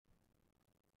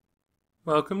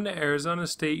Welcome to Arizona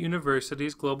State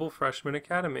University's Global Freshman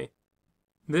Academy.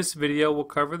 This video will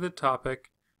cover the topic,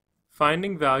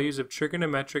 Finding Values of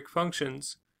Trigonometric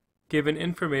Functions Given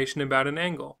Information about an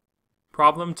Angle,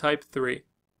 Problem Type 3.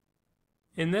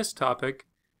 In this topic,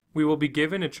 we will be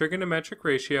given a trigonometric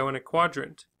ratio and a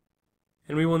quadrant,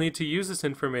 and we will need to use this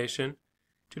information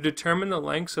to determine the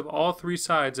lengths of all three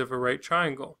sides of a right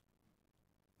triangle.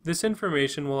 This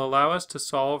information will allow us to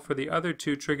solve for the other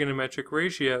two trigonometric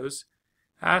ratios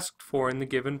asked for in the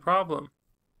given problem.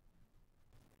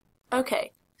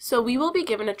 Okay, so we will be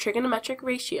given a trigonometric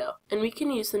ratio, and we can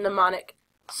use the mnemonic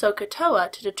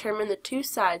SOHCAHTOA to determine the two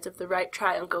sides of the right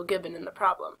triangle given in the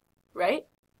problem, right?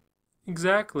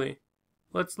 Exactly.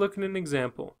 Let's look at an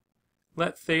example.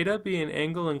 Let theta be an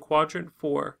angle in quadrant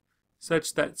 4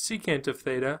 such that secant of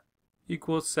theta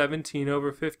equals 17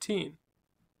 over 15.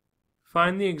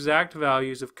 Find the exact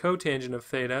values of cotangent of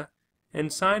theta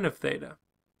and sine of theta.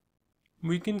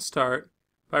 We can start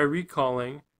by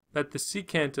recalling that the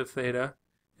secant of theta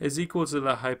is equal to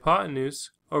the hypotenuse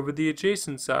over the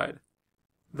adjacent side.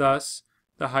 Thus,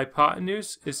 the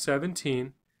hypotenuse is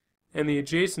 17 and the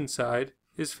adjacent side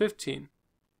is 15.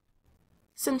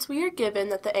 Since we are given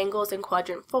that the angle is in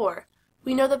quadrant 4,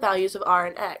 we know the values of r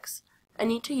and x, and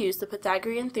need to use the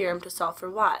Pythagorean theorem to solve for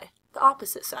y, the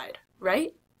opposite side,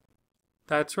 right?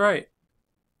 That's right.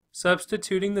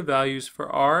 Substituting the values for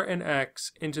r and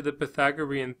x into the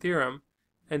Pythagorean theorem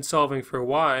and solving for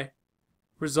y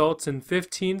results in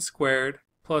 15 squared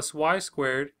plus y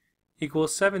squared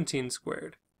equals 17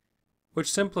 squared, which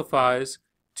simplifies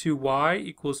to y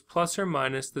equals plus or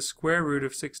minus the square root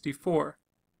of 64,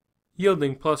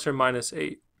 yielding plus or minus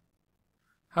 8.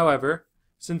 However,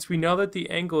 since we know that the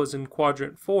angle is in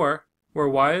quadrant 4, where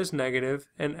y is negative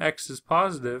and x is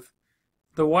positive,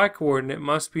 the y-coordinate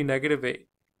must be negative 8.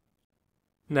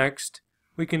 Next,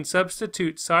 we can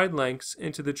substitute side lengths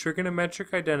into the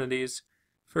trigonometric identities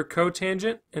for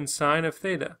cotangent and sine of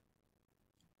theta.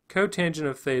 Cotangent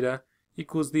of theta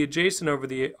equals the adjacent over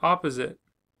the opposite,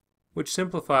 which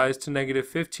simplifies to negative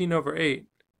 15 over 8,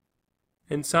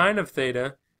 and sine of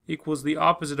theta equals the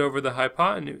opposite over the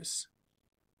hypotenuse,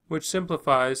 which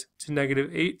simplifies to negative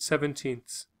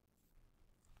 8/17.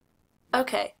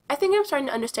 Okay, I think I'm starting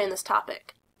to understand this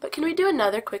topic, but can we do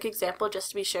another quick example just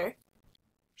to be sure?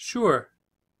 Sure.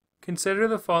 Consider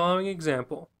the following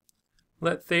example.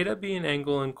 Let theta be an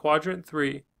angle in quadrant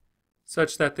 3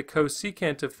 such that the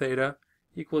cosecant of theta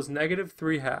equals negative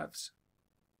 3/2.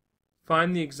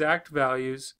 Find the exact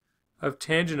values of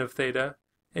tangent of theta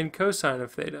and cosine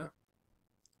of theta.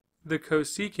 The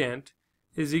cosecant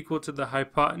is equal to the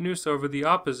hypotenuse over the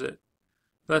opposite,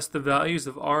 thus the values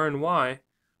of r and y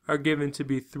are given to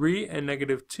be 3 and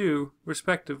negative 2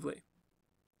 respectively.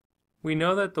 We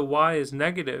know that the y is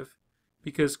negative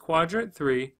because quadrant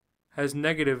 3 has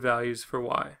negative values for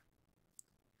y.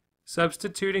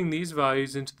 Substituting these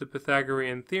values into the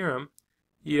Pythagorean theorem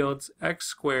yields x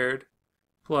squared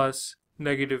plus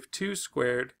negative 2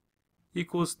 squared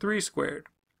equals 3 squared.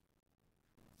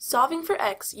 Solving for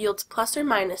x yields plus or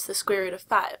minus the square root of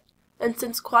 5, and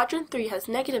since quadrant 3 has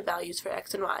negative values for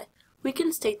x and y, we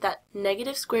can state that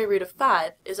negative square root of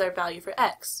 5 is our value for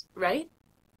x, right?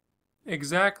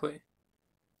 Exactly.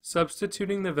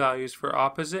 Substituting the values for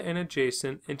opposite and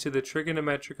adjacent into the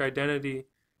trigonometric identity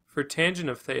for tangent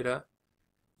of theta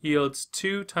yields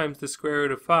 2 times the square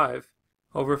root of 5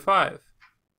 over 5,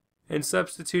 and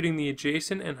substituting the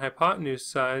adjacent and hypotenuse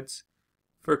sides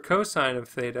for cosine of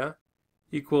theta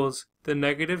equals the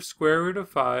negative square root of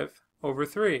 5 over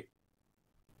 3.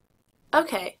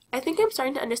 Okay, I think I'm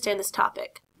starting to understand this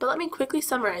topic, but let me quickly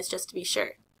summarize just to be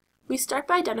sure. We start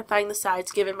by identifying the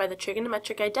sides given by the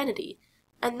trigonometric identity,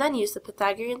 and then use the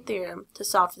Pythagorean theorem to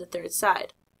solve for the third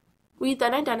side. We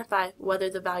then identify whether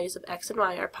the values of x and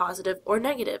y are positive or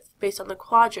negative based on the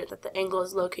quadrant that the angle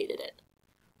is located in.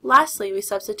 Lastly, we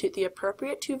substitute the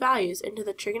appropriate two values into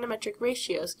the trigonometric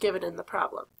ratios given in the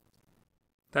problem.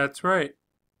 That's right.